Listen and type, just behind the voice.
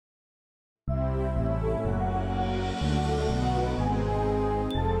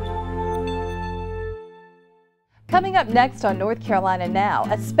Coming up next on North Carolina Now,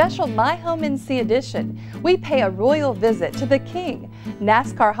 a special My Home NC edition. We pay a royal visit to the King,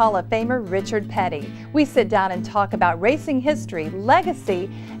 NASCAR Hall of Famer Richard Petty. We sit down and talk about racing history,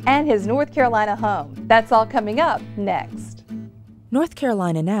 legacy, and his North Carolina home. That's all coming up next. North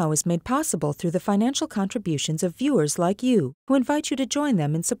Carolina Now is made possible through the financial contributions of viewers like you, who invite you to join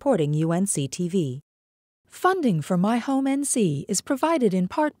them in supporting UNC-TV. Funding for My Home NC is provided in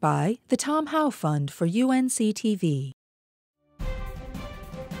part by the Tom Howe Fund for UNC-TV.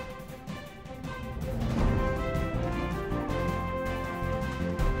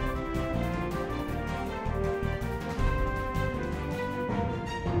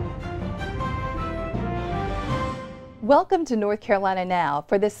 Welcome to North Carolina Now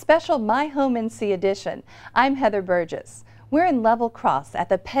for this special My Home NC edition. I'm Heather Burgess. We're in Level Cross at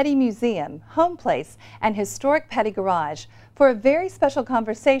the Petty Museum, Home Place, and Historic Petty Garage for a very special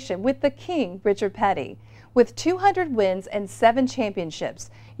conversation with the King, Richard Petty. With 200 wins and 7 championships,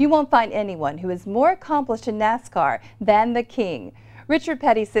 you won't find anyone who is more accomplished in NASCAR than the King. Richard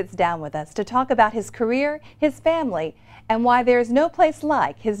Petty sits down with us to talk about his career, his family, and why there is no place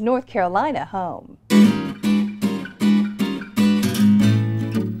like his North Carolina home.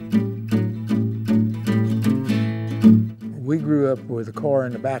 We grew up with a car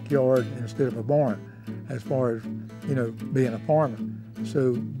in the backyard instead of a barn, as far as, being a farmer.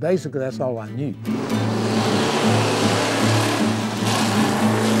 So basically that's all I knew.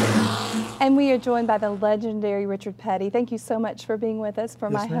 And we are joined by the legendary Richard Petty. Thank you so much for being with us for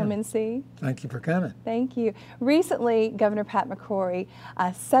My Home NC. Thank you for coming. Thank you. Recently, Governor Pat McCrory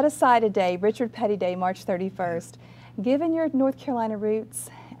set aside a day, Richard Petty Day, March 31st. Given your North Carolina roots,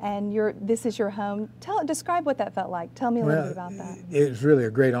 and this is your home. Describe what that felt like. Tell me a little bit about that. It was really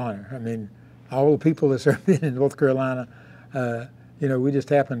a great honor. I mean, all the people that's ever been in North Carolina, we just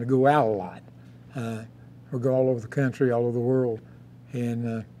happen to go out a lot. We go all over the country, all over the world,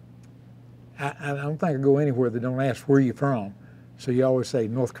 and I don't think I go anywhere that don't ask where you're from. So you always say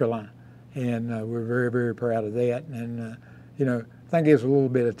North Carolina, and we're very, very proud of that. And I think it gives a little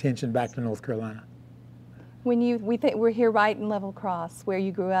bit of attention back to North Carolina. We're here right in Level Cross, where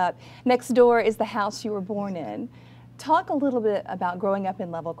you grew up. Next door is the house you were born in. Talk a little bit about growing up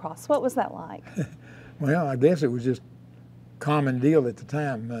in Level Cross. What was that like? Well, I guess it was just a common deal at the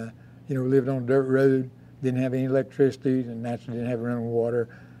time. We lived on a dirt road, didn't have any electricity, and naturally didn't have running water.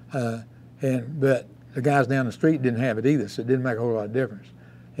 But the guys down the street didn't have it either, so it didn't make a whole lot of difference.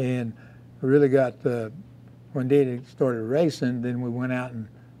 And we really got, when Daddy started racing, then we went out and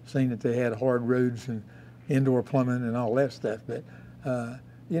seen that they had hard roads and indoor plumbing and all that stuff. But,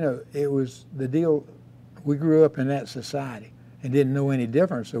 it was the deal. We grew up in that society and didn't know any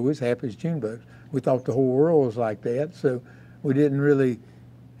difference, so we was happy as June bugs. We thought the whole world was like that, so we didn't really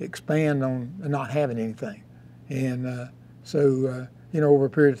expand on not having anything. And over a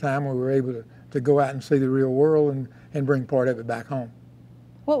period of time, we were able to go out and see the real world and bring part of it back home.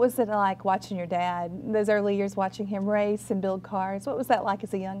 What was it like watching your dad, those early years watching him race and build cars? What was that like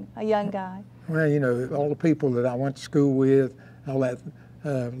as a young guy? Well, all the people that I went to school with, all that,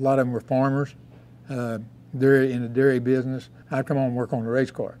 a lot of them were farmers, in the dairy business. I'd come on and work on the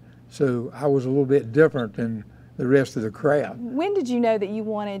race car. So I was a little bit different than the rest of the crowd. When did you know that you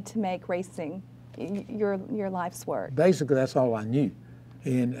wanted to make racing your life's work? Basically, that's all I knew.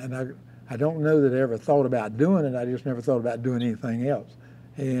 And I don't know that I ever thought about doing it. I just never thought about doing anything else.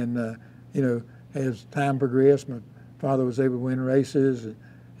 And, as time progressed, my father was able to win races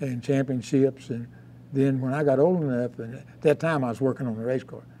and championships. And then when I got old enough, and at that time I was working on the race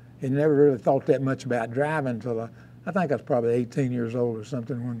car, and never really thought that much about driving until I think I was probably 18 years old or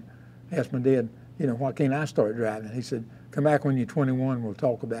something when I asked my dad, why can't I start driving? He said, come back when you're 21, we'll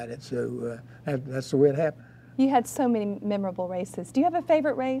talk about it. So that's the way it happened. You had so many memorable races. Do you have a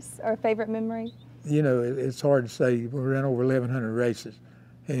favorite race or a favorite memory? It's hard to say. We ran over 1,100 races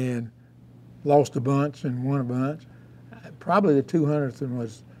and lost a bunch and won a bunch. Probably the 200th one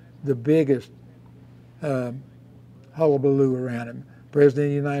was the biggest hullabaloo around it. President of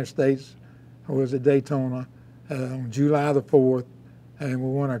the United States was at Daytona on July the 4th, and we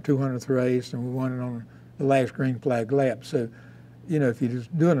won our 200th race, and we won it on the last green flag lap. So, if you're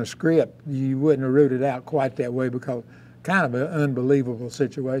just doing a script, you wouldn't have wrote it out quite that way, because kind of an unbelievable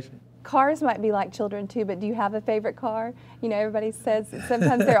situation. Cars might be like children too, but do you have a favorite car? Everybody says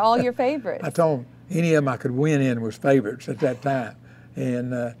sometimes they're all your favorites. I told them any of them I could win in was favorites at that time.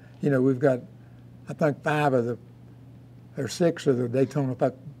 And, we've got, I think 6 of the Daytona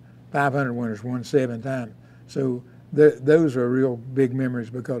 500 winners won 7 times. So those are real big memories,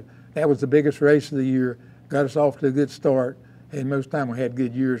 because that was the biggest race of the year, got us off to a good start, and most time we had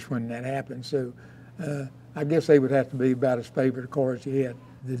good years when that happened. So I guess they would have to be about as favorite a car as you had.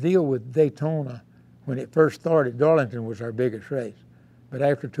 The deal with Daytona, when it first started, Darlington was our biggest race. But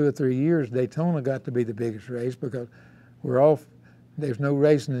after 2 or 3 years, Daytona got to be the biggest race because there's no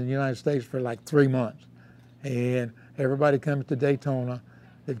racing in the United States for like 3 months. And everybody comes to Daytona.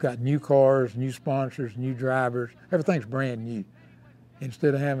 They've got new cars, new sponsors, new drivers. Everything's brand new.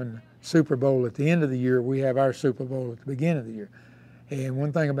 Instead of having Super Bowl at the end of the year, we have our Super Bowl at the beginning of the year. And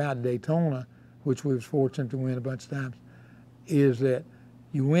one thing about Daytona, which we was fortunate to win a bunch of times, is that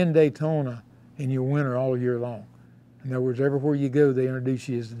you win Daytona and you're a winner all year long. In other words, everywhere you go, they introduce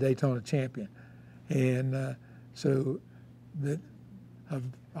you as the Daytona champion. And so of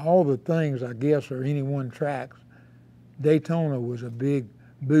all the things, I guess, or any one track, Daytona was a big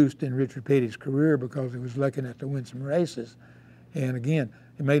boost in Richard Petty's career because he was lucky enough to win some races. And again,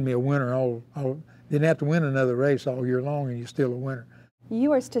 it made me a winner didn't have to win another race all year long and you're still a winner.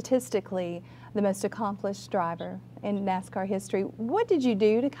 You are statistically the most accomplished driver in NASCAR history. What did you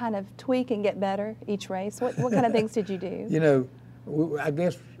do to kind of tweak and get better each race? What kind of things did you do? You know, I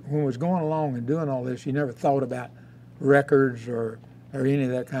guess when we was going along and doing all this, you never thought about records or any of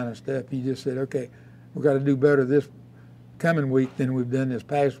that kind of stuff. You just said, okay, we've got to do better this coming week than we've done this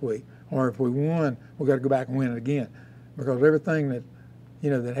past week. Or if we won, we've got to go back and win it again. Because everything that,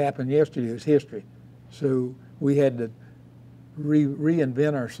 that happened yesterday is history. So we had to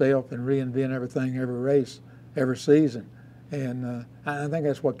reinvent ourselves and reinvent everything, every race, every season. And I think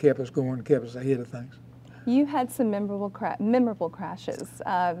that's what kept us going, kept us ahead of things. You had some memorable crashes,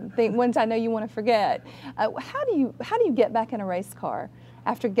 ones I know you want to forget. How do you get back in a race car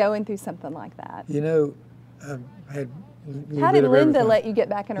after going through something like that? You know, I had How did Linda let you get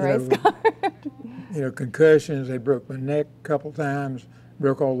back in a race car? Concussions. They broke my neck a couple times,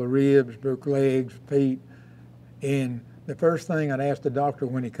 broke all the ribs, broke legs, feet. And the first thing I'd ask the doctor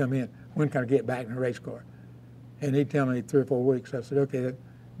when he come in, when can I get back in a race car? And he'd tell me 3 or 4 weeks. I said, okay,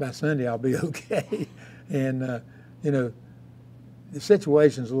 by Sunday I'll be okay. And, the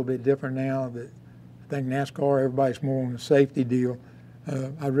situation's a little bit different now. I think NASCAR, everybody's more on the safety deal.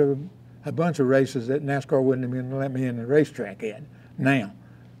 I rode a bunch of races that NASCAR wouldn't even let me in the racetrack at now.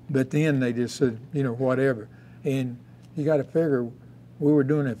 But then they just said, whatever. And you got to figure we were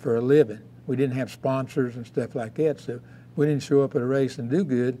doing it for a living. We didn't have sponsors and stuff like that, so if we didn't show up at a race and do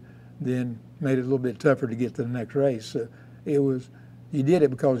good, then made it a little bit tougher to get to the next race. So you did it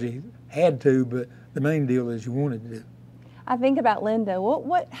because you had to, but the main deal is you wanted to do. I think about Linda.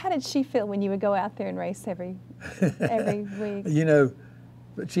 How did she feel when you would go out there and race every week?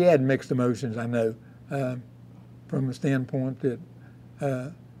 But she had mixed emotions, I know, from the standpoint that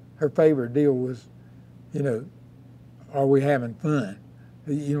her favorite deal was, are we having fun?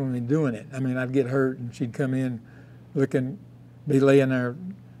 Doing it. I mean, I'd get hurt and she'd come in be laying there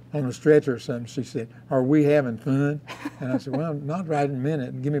on a stretcher or something. She said, are we having fun? And I said, well, not right in a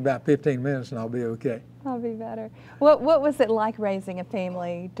minute. Give me about 15 minutes and I'll be okay. I'll be better. What was it like raising a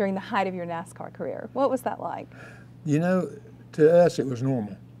family during the height of your NASCAR career? What was that like? To us it was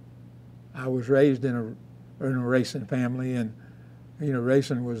normal. I was raised in a racing family, and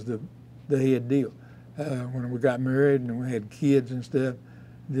racing was the head deal. When we got married and we had kids and stuff,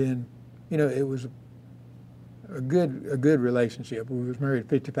 then it was a good relationship. We was married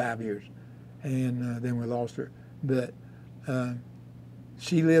 55 years, and then we lost her. But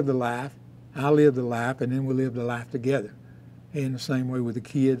she lived a life, I lived a life, and then we lived a life together. And the same way with the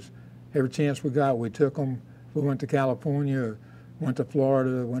kids. Every chance we got, we took them. We went to California, went to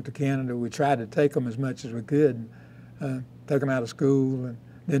Florida, went to Canada. We tried to take them as much as we could, and take them out of school. And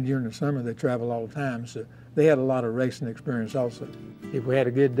then during the summer, they travel all the time. So they had a lot of racing experience also. If we had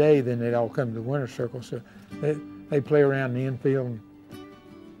a good day, then they'd all come to the winner's circle. So they'd play around the infield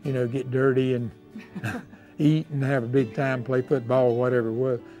and, get dirty and eat and have a big time, play football, whatever it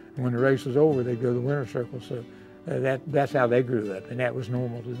was. And when the race was over, they'd go to the winner's circle. So that's how they grew up, and that was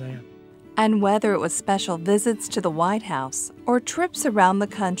normal to them. And whether it was special visits to the White House or trips around the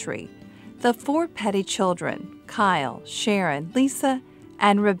country, the 4 Petty children, Kyle, Sharon, Lisa,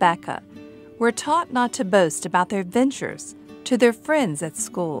 and Rebecca, were taught not to boast about their ventures to their friends at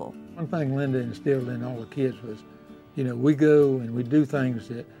school. One thing Linda instilled in all the kids was, we go and we do things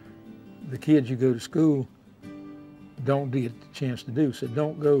that the kids you go to school don't get the chance to do. So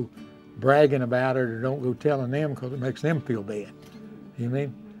don't go bragging about it or don't go telling them because it makes them feel bad. You know what I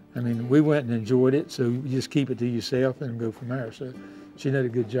mean? I mean, we went and enjoyed it, so you just keep it to yourself and go from there. So she did a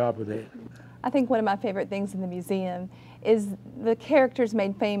good job with that. I think one of my favorite things in the museum is the characters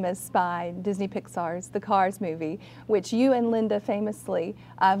made famous by Disney Pixar's The Cars movie, which you and Linda famously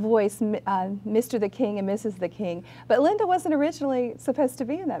voiced Mr. the King and Mrs. the King. But Linda wasn't originally supposed to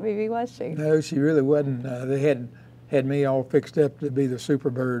be in that movie, was she? No, she really wasn't. They had me all fixed up to be the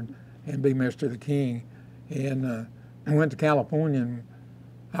Superbird and be Mr. the King. And I went to California, and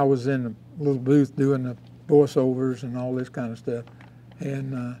I was in a little booth doing the voiceovers and all this kind of stuff.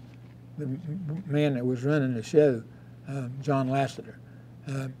 And the man that was running the show, John Lasseter,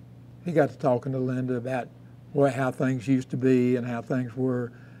 he got to talking to Linda about how things used to be and how things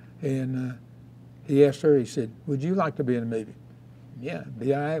were. And he asked her, he said, "Would you like to be in a movie?" "Yeah, it'd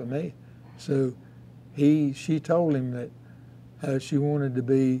be all right with me." So she told him that she wanted to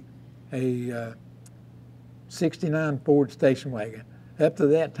be a 69 Ford station wagon. Up to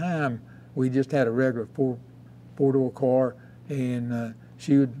that time, we just had a regular four-door car, and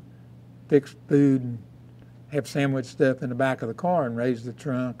she would fix food and have sandwich stuff in the back of the car and raise the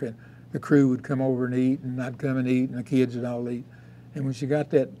trunk, and the crew would come over and eat, and I'd come and eat, and the kids would all eat. And when she got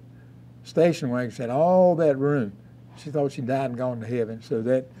that station wagon, she had all that room. She thought she died and gone to heaven, so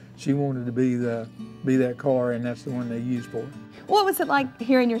that she wanted to be that car, and that's the one they used for it. What was it like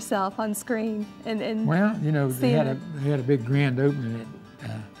hearing yourself on screen? Well, you know, they had a big grand opening at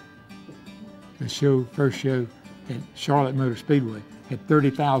the first show at Charlotte Motor Speedway. Had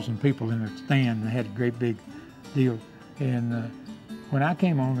 30,000 people in the stand, and they had a great big deal. And when I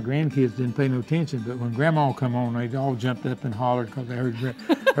came on, the grandkids didn't pay no attention, but when Grandma come on, they all jumped up and hollered because they heard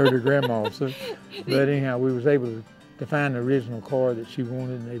her grandma. So, but anyhow, we was able to find the original car that she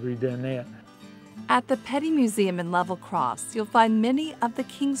wanted, and they redone that. At the Petty Museum in Level Cross, you'll find many of the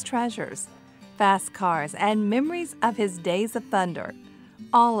King's treasures, fast cars, and memories of his days of thunder.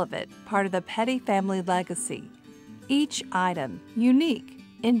 All of it part of the Petty family legacy. Each item unique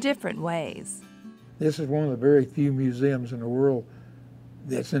in different ways. This is one of the very few museums in the world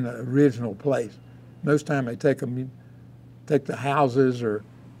that's in an original place. Most time they take the houses or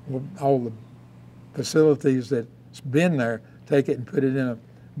all the facilities that's been there, take it and put it in a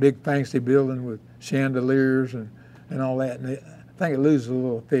big fancy building with chandeliers and all that. And I think it loses a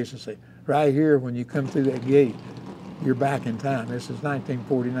little efficiency. Right here, when you come through that gate, you're back in time. This is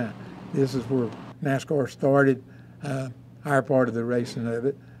 1949. This is where NASCAR started, our part of the racing of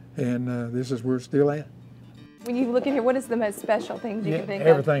it, and this is where it's still at. When you look in here, what is the most special things you can think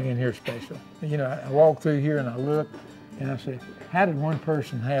everything in here is special. You know, I walk through here and I look and I say, how did one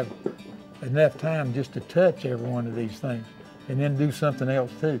person have enough time just to touch every one of these things and then do something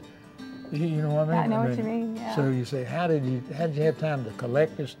else too? You know what I mean? I know what you mean, yeah. So you say, how did you have time to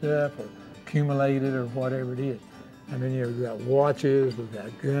collect this stuff or accumulate it or whatever it is? I mean, you know, we've got watches, we've got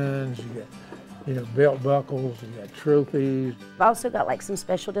guns, you got, you know, belt buckles, you got trophies. We've also got like some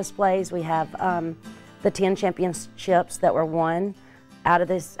special displays. We have the 10 championships that were won out of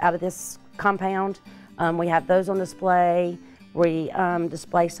this compound. We have those on display. We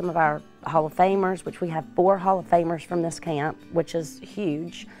display some of our Hall of Famers, which we have 4 Hall of Famers from this camp, which is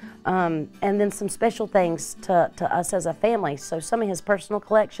huge. And then some special things to us as a family. So some of his personal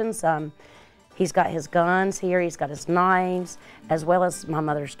collections, he's got his guns here, he's got his knives, as well as my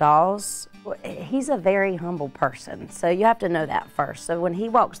mother's dolls. He's a very humble person, so you have to know that first. So when he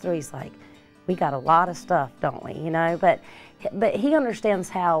walks through, he's like, we got a lot of stuff, don't we, you know? But he understands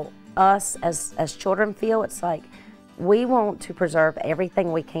how us as children feel. It's like, we want to preserve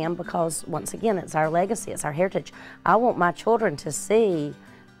everything we can because, once again, it's our legacy, it's our heritage. I want my children to see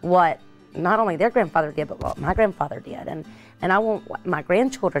what not only their grandfather did, but what my grandfather did. And I want my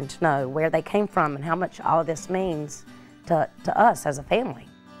grandchildren to know where they came from and how much all of this means to us as a family.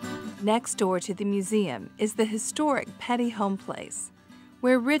 Next door to the museum is the historic Petty home place,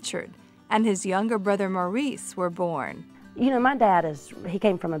 where Richard and his younger brother Maurice were born. You know, my dad he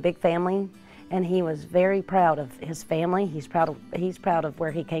came from a big family, and he was very proud of his family. He's proud of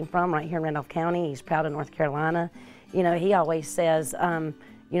where he came from, right here in Randolph County. He's proud of North Carolina. You know, he always says,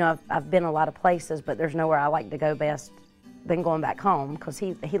 you know, I've been a lot of places, but there's nowhere I like to go best than going back home, because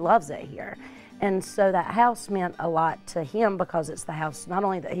he loves it here. And so that house meant a lot to him because it's the house not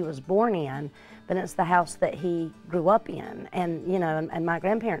only that he was born in, but it's the house that he grew up in. And, you know, and my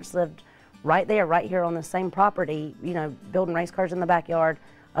grandparents lived right there, right here on the same property, you know, building race cars in the backyard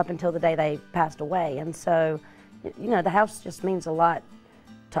up until the day they passed away. And so, you know, the house just means a lot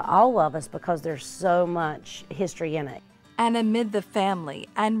to all of us because there's so much history in it. And amid the family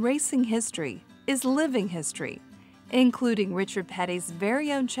and racing history is living history, including Richard Petty's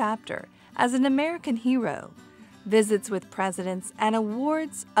very own chapter as an American hero, visits with presidents, and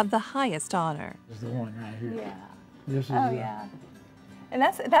awards of the highest honor. This is the one right here. Yeah. This is yeah. And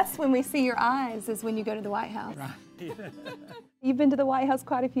that's when we see your eyes, is when you go to the White House. Right. You've been to the White House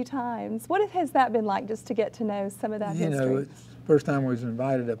quite a few times. What has that been like, just to get to know some of that history? You know, it's the first time we was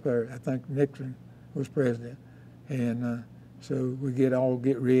invited up there. I think Nixon was president. And so we get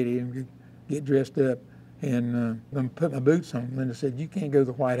ready and get dressed up. And I put my boots on. Linda said, "You can't go to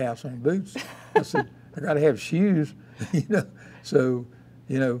the White House on boots." I said, "I got to have shoes," you know. So,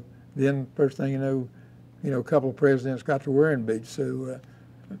 you know, then first thing you know, a couple of presidents got to wearing boots. So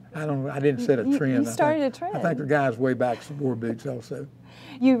I didn't set a trend. You started a trend. I think the guys way back wore boots also.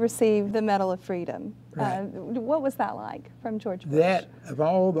 You received the Medal of Freedom. Right. What was that like from George Bush? That, of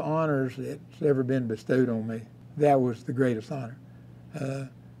all the honors that's ever been bestowed on me, that was the greatest honor.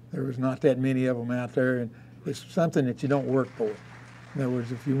 There was not that many of them out there, and it's something that you don't work for. In other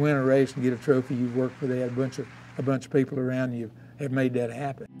words, if you win a race and get a trophy, you work for that. A bunch of people around you have made that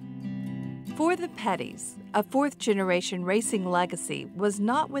happen. For the Pettys, a fourth-generation racing legacy was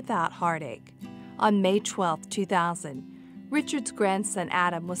not without heartache. On May 12, 2000, Richard's grandson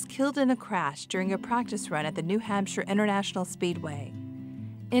Adam was killed in a crash during a practice run at the New Hampshire International Speedway.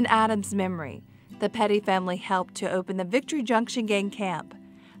 In Adam's memory, the Petty family helped to open the Victory Junction Gang Camp,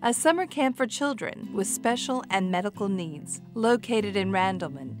 a summer camp for children with special and medical needs located in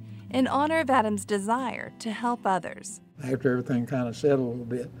Randleman, in honor of Adam's desire to help others. After everything kind of settled a little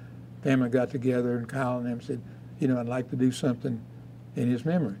bit, family got together, and Kyle and them said, you know, I'd like to do something in his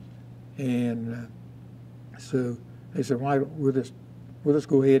memory. And so they said, why we'll just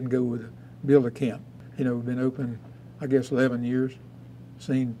go ahead and build a camp. You know, we've been open, I guess, 11 years,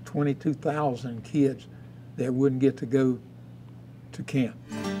 seen 22,000 kids that wouldn't get to go to camp.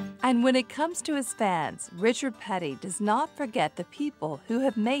 And when it comes to his fans, Richard Petty does not forget the people who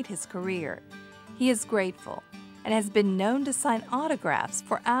have made his career. He is grateful and has been known to sign autographs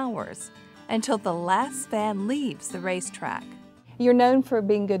for hours until the last fan leaves the racetrack. You're known for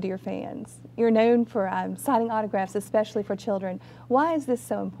being good to your fans. You're known for signing autographs, especially for children. Why is this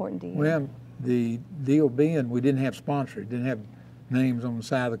so important to you? Well, the deal being we didn't have sponsors, didn't have names on the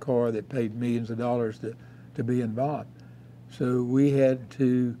side of the car that paid millions of dollars to be involved. So we had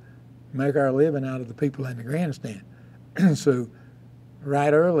to make our living out of the people in the grandstand. So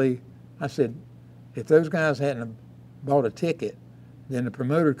right early, I said, if those guys hadn't bought a ticket, then the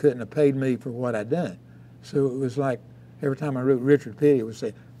promoter couldn't have paid me for what I'd done. So it was like every time I wrote Richard Petty, it would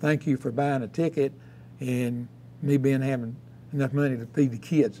say, thank you for buying a ticket and me having enough money to feed the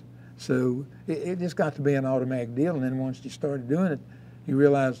kids. So it just got to be an automatic deal. And then once you started doing it, you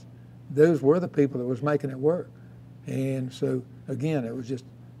realized those were the people that was making it work. And so, again, it was just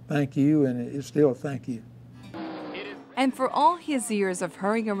thank you, and it's still a thank you. And for all his years of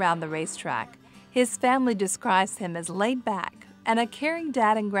hurrying around the racetrack, his family describes him as laid back and a caring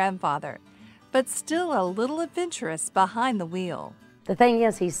dad and grandfather, but still a little adventurous behind the wheel. The thing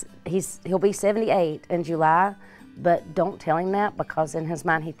is, he'll be 78 in July, but don't tell him that, because in his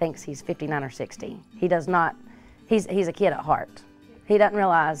mind he thinks he's 59 or 60. He does not. He's a kid at heart. He doesn't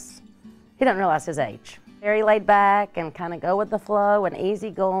realize his age. Very laid back and kind of go with the flow and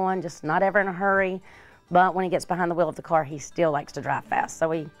easy going, just not ever in a hurry. But when he gets behind the wheel of the car, he still likes to drive fast. So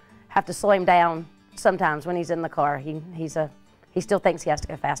we have to slow him down sometimes when he's in the car. He still thinks he has to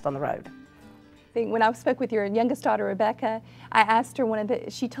go fast on the road. When I spoke with your youngest daughter, Rebecca, I asked her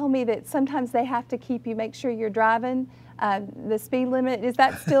she told me that sometimes they have to make sure you're driving the speed limit. Is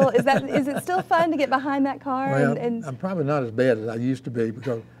it still fun to get behind that car? Well, I'm probably not as bad as I used to be,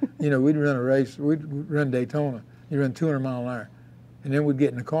 because, you know, we'd run a race, we'd run Daytona, you run 200 mile an hour, and then we'd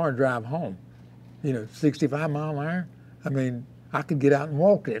get in the car and drive home. You know, 65 mile an hour. I mean, I could get out and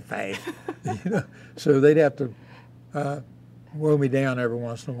walk that fast. You know? So they'd have to slow me down every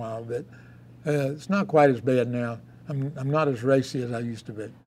once in a while, but it's not quite as bad now. I'm not as racy as I used to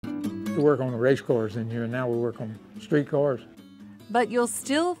be. We work on the race cars in here, and now we work on street cars. But you'll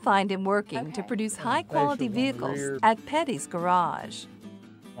still find him working to produce high-quality vehicles at Petty's garage.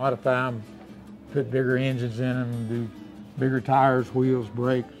 Modify them, put bigger engines in them, do bigger tires, wheels,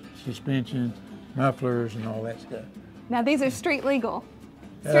 brakes, suspension, mufflers, and all that stuff. Now these are street legal.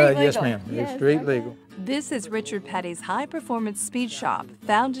 Yes, ma'am. It's street legal. This is Richard Petty's high-performance speed shop,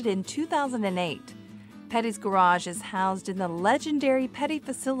 founded in 2008. Petty's garage is housed in the legendary Petty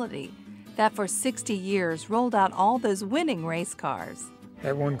facility that for 60 years rolled out all those winning race cars.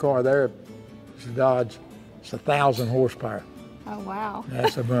 That one car there, it's a Dodge. It's 1,000 horsepower. Oh, wow.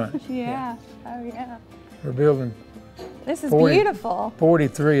 That's a bunch. Yeah. Oh, yeah. We're building This is beautiful.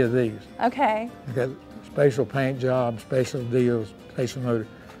 43 of these. Okay. We got special paint jobs, special deals, special motor.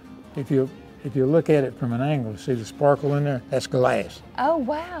 If you look at it from an angle, see the sparkle in there? That's glass. Oh,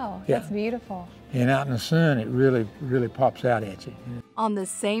 wow. Yeah. That's beautiful. and out in the sun, it really pops out at you. On the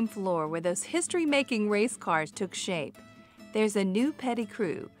same floor where those history-making race cars took shape, there's a new Petty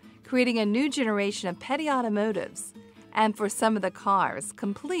crew, creating a new generation of Petty automotives, and for some of the cars,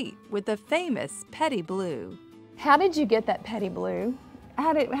 complete with the famous Petty Blue. How did you get that Petty Blue?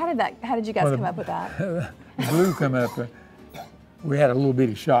 How did you guys come up with that? The blue come up. We had a little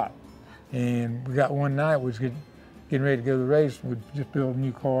bitty shop, and we got one night we was getting ready to go to the race. We just built a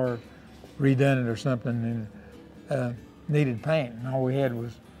new car, redone it or something, and needed paint. And all we had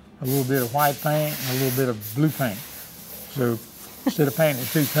was a little bit of white paint and a little bit of blue paint. So instead of painting it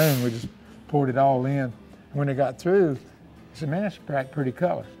two-tone, we just poured it all in. And when it got through, I said, man, that's pretty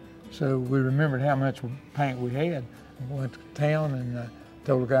color. So we remembered how much paint we had. We went to town and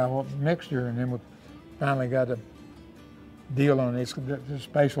told the guy what mixture, and then we finally got a deal on it. It's a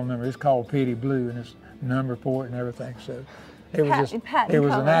spatial number. It's called Petty Blue, and it's number for it and everything. So it was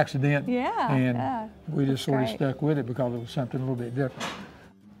an accident, and we just sort of stuck with it because it was something a little bit different.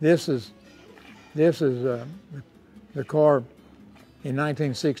 This is the car in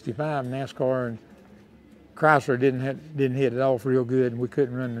 1965. NASCAR and Chrysler didn't hit it off real good, and we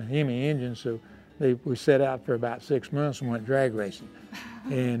couldn't run the Hemi engine, so we set out for about 6 months and went drag racing,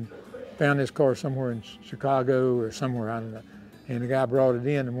 and found this car somewhere in Chicago or somewhere, I don't know, and the guy brought it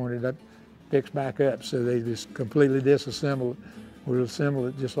in and wanted it fixed back up, so they just completely disassembled it. We assembled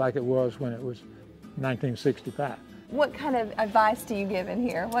it just like it was when it was 1965. What kind of advice do you give in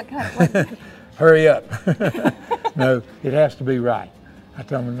here? What Hurry up. No, it has to be right. I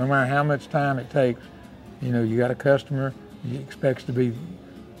tell them no matter how much time it takes, you know, you got a customer, he expects to be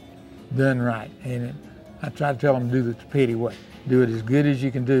done right. And I try to tell them to do it the Petty way. Do it as good as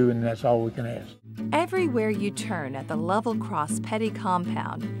you can do, and that's all we can ask. Everywhere you turn at the Level Cross Petty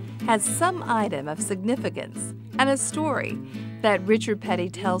compound has some item of significance and a story that Richard Petty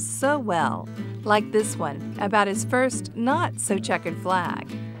tells so well, like this one about his first not-so-checkered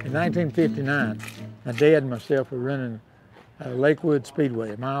flag. In 1959, my dad and myself were running Lakewood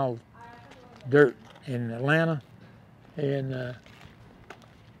Speedway, a mile dirt in Atlanta, and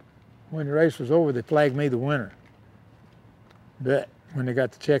when the race was over, they flagged me the winner. But when they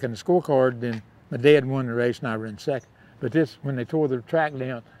got to checking the scorecard, then my dad won the race and I ran second. But when they tore the track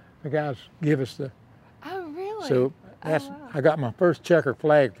down, the guys give us the... Oh, really? So I got my first checker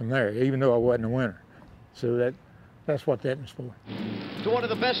flag from there, even though I wasn't a winner. So that's what that was for. To one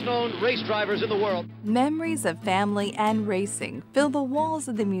of the best-known race drivers in the world. Memories of family and racing fill the walls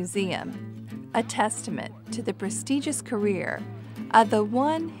of the museum, a testament to the prestigious career of the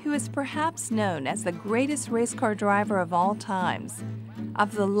one who is perhaps known as the greatest race car driver of all times,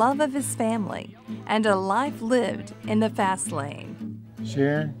 of the love of his family, and a life lived in the fast lane.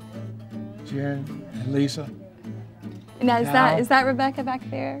 Sharon, and Lisa. Now, is that Rebecca back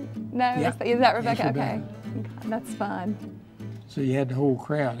there? No, yeah. Is that Rebecca? Yes, okay, that's fun. So you had the whole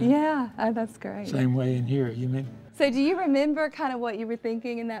crowd. Yeah, oh, that's great. Same way in here, you mean? So do you remember kind of what you were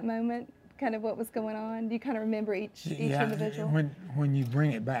thinking in that moment? Kind of what was going on? Do you kind of remember each individual? When you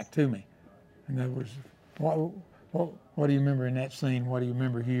bring it back to me, in other words, what do you remember in that scene? What do you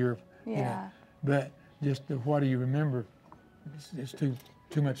remember here? Yeah. You know? But just the what do you remember? It's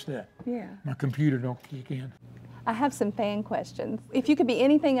too much stuff. Yeah. My computer don't kick in. I have some fan questions. If you could be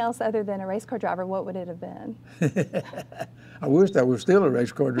anything else other than a race car driver, what would it have been? I wished I was still a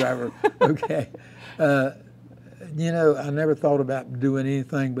race car driver. Okay. You know, I never thought about doing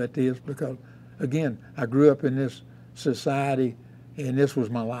anything but this because, again, I grew up in this society and this was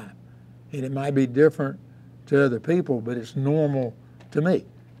my life. And it might be different to other people, but it's normal to me.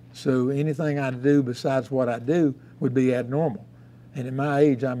 So anything I do besides what I do would be abnormal. And at my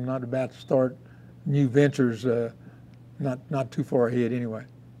age, I'm not about to start new ventures, not too far ahead anyway.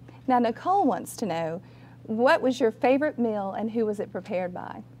 Now, Nicole wants to know, what was your favorite meal and who was it prepared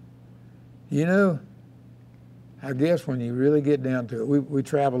by? You know, I guess when you really get down to it, we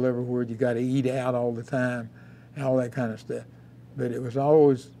travel everywhere. You got to eat out all the time, and all that kind of stuff. But it was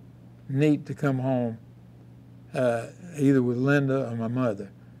always neat to come home, either with Linda or my mother,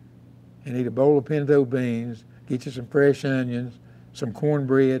 and eat a bowl of pinto beans, get you some fresh onions, some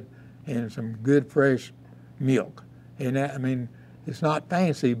cornbread, and some good fresh milk. And that, I mean, it's not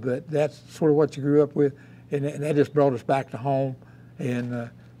fancy, but that's sort of what you grew up with, and that just brought us back to home.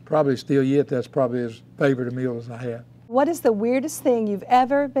 And probably still yet, that's probably as favorite a meal as I have. What is the weirdest thing you've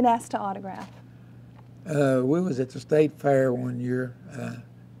ever been asked to autograph? We was at the state fair one year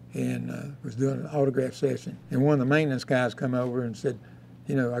and was doing an autograph session. And one of the maintenance guys come over and said,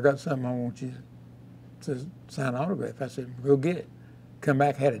 you know, I got something I want you to sign an autograph. I said, go get it. Come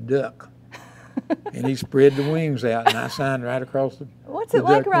back, had a duck. And he spread the wings out, and I signed right across the What's it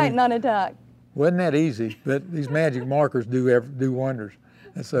like writing on a duck? wasn't that easy, but these magic markers do wonders.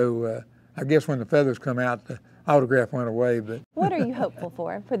 And so I guess when the feathers come out, the autograph went away. But what are you hopeful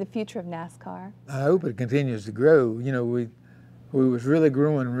for the future of NASCAR? I hope it continues to grow. You know, we was really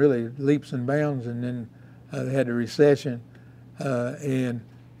growing really leaps and bounds, and then they had the recession, and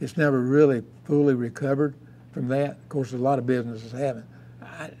it's never really fully recovered from that. Of course, a lot of businesses haven't.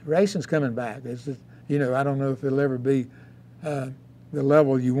 Racing's coming back. It's just, you know, I don't know if it'll ever be the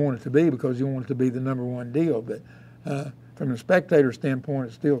level you want it to be, because you want it to be the #1 deal. But from the spectator standpoint,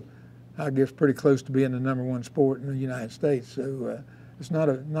 it's still, I guess, pretty close to being the #1 sport in the United States. So it's not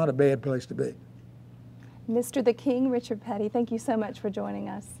a bad place to be. Mr. the King, Richard Petty, thank you so much for joining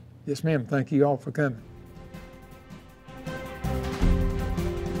us. Yes, ma'am. Thank you all for coming.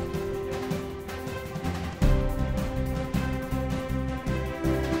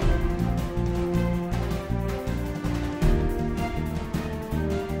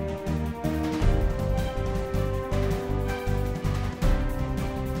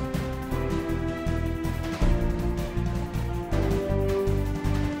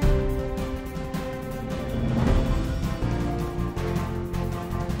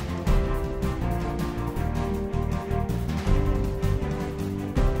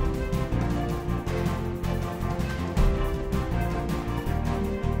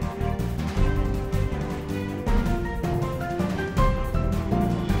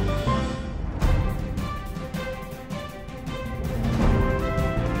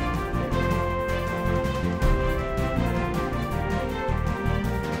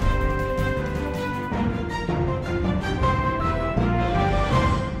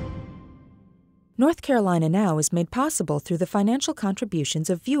 North Carolina Now is made possible through the financial contributions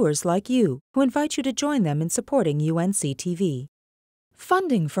of viewers like you who invite you to join them in supporting UNC-TV.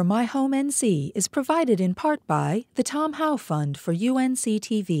 Funding for My Home NC is provided in part by the Tom Howe Fund for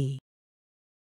UNC-TV.